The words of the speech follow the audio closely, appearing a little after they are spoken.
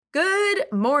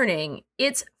morning.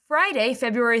 It's Friday,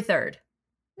 February 3rd.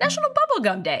 National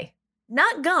Bubblegum Day.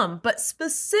 Not gum, but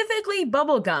specifically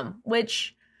bubblegum,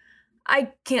 which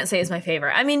I can't say is my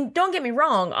favorite. I mean, don't get me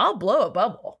wrong, I'll blow a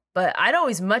bubble, but I'd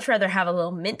always much rather have a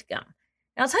little mint gum.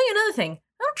 And I'll tell you another thing.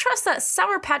 I don't trust that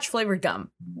Sour Patch flavored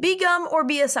gum. Be gum or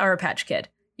be a Sour Patch Kid.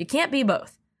 You can't be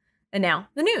both. And now,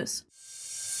 the news.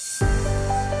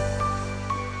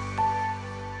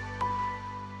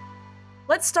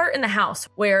 Let's start in the House,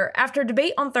 where, after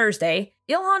debate on Thursday,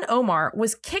 Ilhan Omar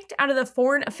was kicked out of the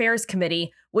Foreign Affairs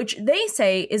Committee, which they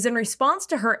say is in response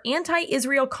to her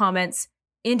anti-Israel comments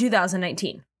in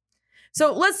 2019.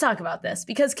 So let's talk about this,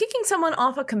 because kicking someone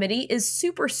off a committee is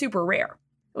super, super rare.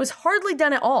 It was hardly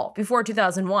done at all before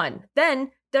 2001.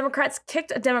 Then, Democrats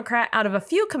kicked a Democrat out of a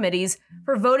few committees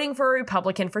for voting for a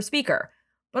Republican for Speaker.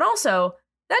 But also,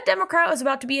 that Democrat was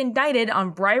about to be indicted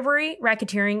on bribery,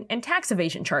 racketeering, and tax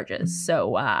evasion charges.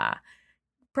 So,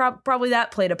 probably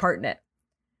that played a part in it.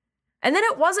 And then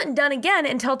it wasn't done again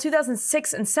until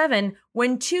 2006 and 2007,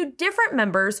 when two different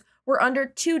members were under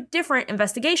two different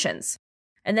investigations.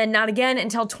 And then not again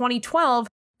until 2012,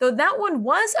 though that one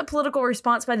was a political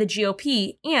response by the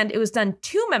GOP, and it was done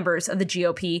two members of the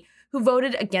GOP who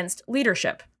voted against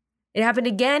leadership. It happened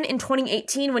again in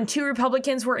 2018 when two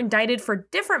Republicans were indicted for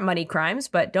different money crimes,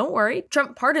 but don't worry,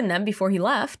 Trump pardoned them before he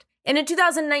left. And in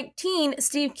 2019,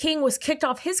 Steve King was kicked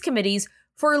off his committees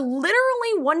for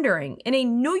literally wondering in a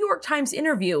New York Times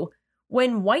interview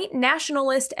when white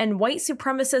nationalist and white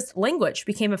supremacist language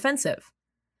became offensive.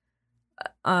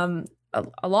 A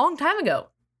long time ago,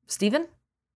 Stephen.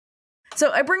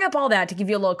 So I bring up all that to give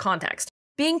you a little context.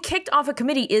 Being kicked off a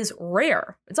committee is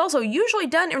rare. It's also usually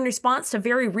done in response to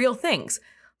very real things,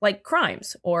 like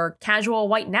crimes or casual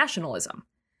white nationalism.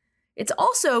 It's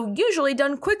also usually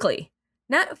done quickly,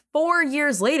 not 4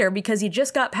 years later because you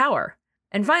just got power.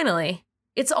 And finally,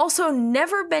 it's also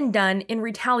never been done in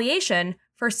retaliation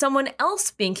for someone else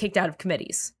being kicked out of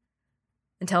committees.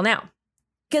 Until now.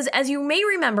 Because as you may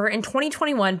remember, in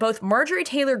 2021, both Marjorie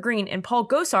Taylor Greene and Paul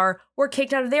Gosar were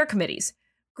kicked out of their committees.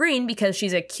 Greene because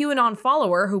she's a QAnon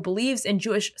follower who believes in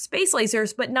Jewish space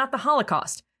lasers but not the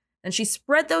Holocaust, and she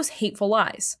spread those hateful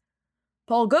lies.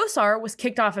 Paul Gosar was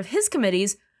kicked off of his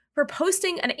committees for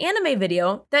posting an anime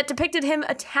video that depicted him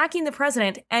attacking the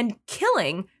president and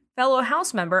killing fellow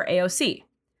House member AOC.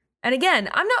 And again,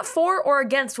 I'm not for or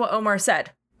against what Omar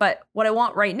said, but what I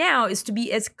want right now is to be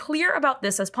as clear about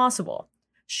this as possible.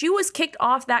 She was kicked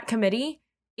off that committee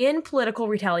in political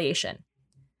retaliation.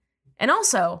 And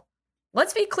also,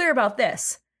 let's be clear about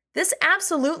this. This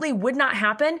absolutely would not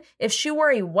happen if she were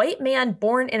a white man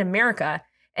born in America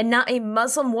and not a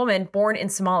Muslim woman born in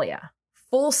Somalia.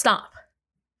 Full stop.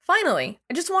 Finally,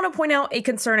 I just want to point out a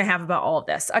concern I have about all of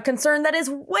this, a concern that is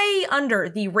way under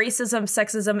the racism,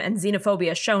 sexism, and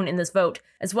xenophobia shown in this vote,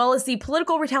 as well as the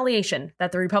political retaliation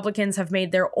that the Republicans have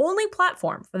made their only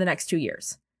platform for the next 2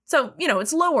 years. So,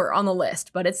 it's lower on the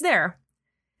list, but it's there.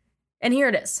 And here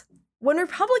it is. When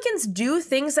Republicans do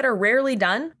things that are rarely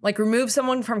done, like remove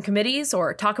someone from committees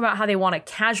or talk about how they want to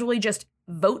casually just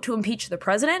vote to impeach the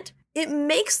president, it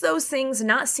makes those things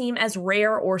not seem as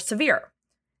rare or severe.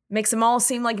 It makes them all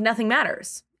seem like nothing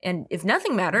matters. And if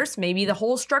nothing matters, maybe the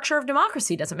whole structure of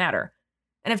democracy doesn't matter.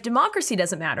 And if democracy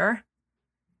doesn't matter,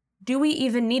 do we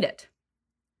even need it?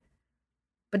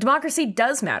 But democracy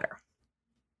does matter.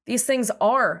 These things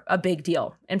are a big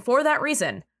deal. And for that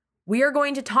reason, we are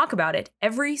going to talk about it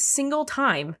every single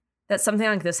time that something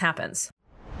like this happens.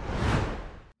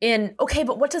 Okay,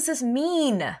 but what does this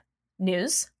mean?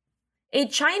 News. A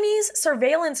Chinese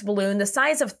surveillance balloon the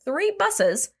size of 3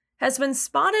 buses has been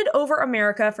spotted over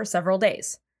America for several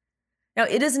days. Now,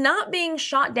 it is not being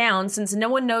shot down since no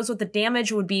one knows what the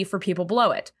damage would be for people below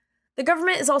it. The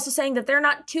government is also saying that they're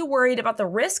not too worried about the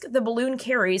risk the balloon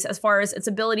carries as far as its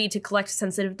ability to collect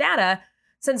sensitive data,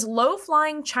 since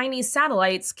low-flying Chinese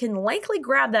satellites can likely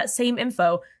grab that same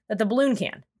info that the balloon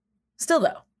can. Still,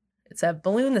 though, it's a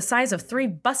balloon the size of 3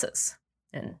 buses.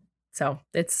 And so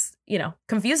it's,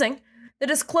 confusing. The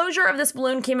disclosure of this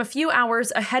balloon came a few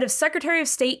hours ahead of Secretary of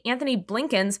State Antony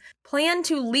Blinken's plan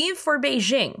to leave for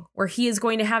Beijing, where he is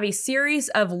going to have a series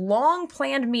of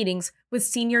long-planned meetings with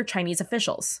senior Chinese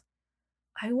officials.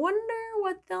 I wonder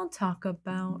what they'll talk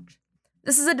about.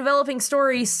 This is a developing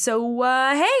story, so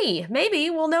hey,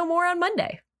 maybe we'll know more on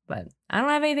Monday. But I don't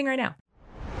have anything right now.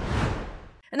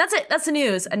 And that's it. That's the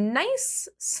news. A nice,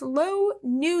 slow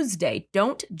news day.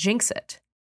 Don't jinx it.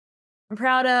 I'm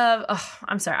proud of...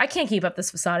 I'm sorry. I can't keep up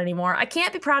this facade anymore. I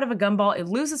can't be proud of a gumball. It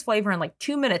loses flavor in like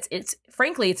 2 minutes.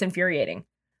 Frankly, it's infuriating.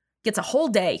 Gets a whole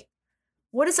day.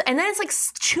 And then it's like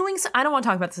chewing... I don't want to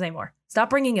talk about this anymore.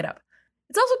 Stop bringing it up.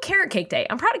 It's also carrot cake day.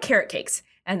 I'm proud of carrot cakes,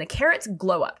 and the carrots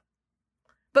glow up.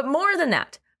 But more than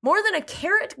that, more than a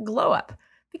carrot glow up,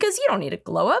 because you don't need a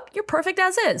glow up. You're perfect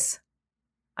as is.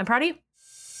 I'm proud of you.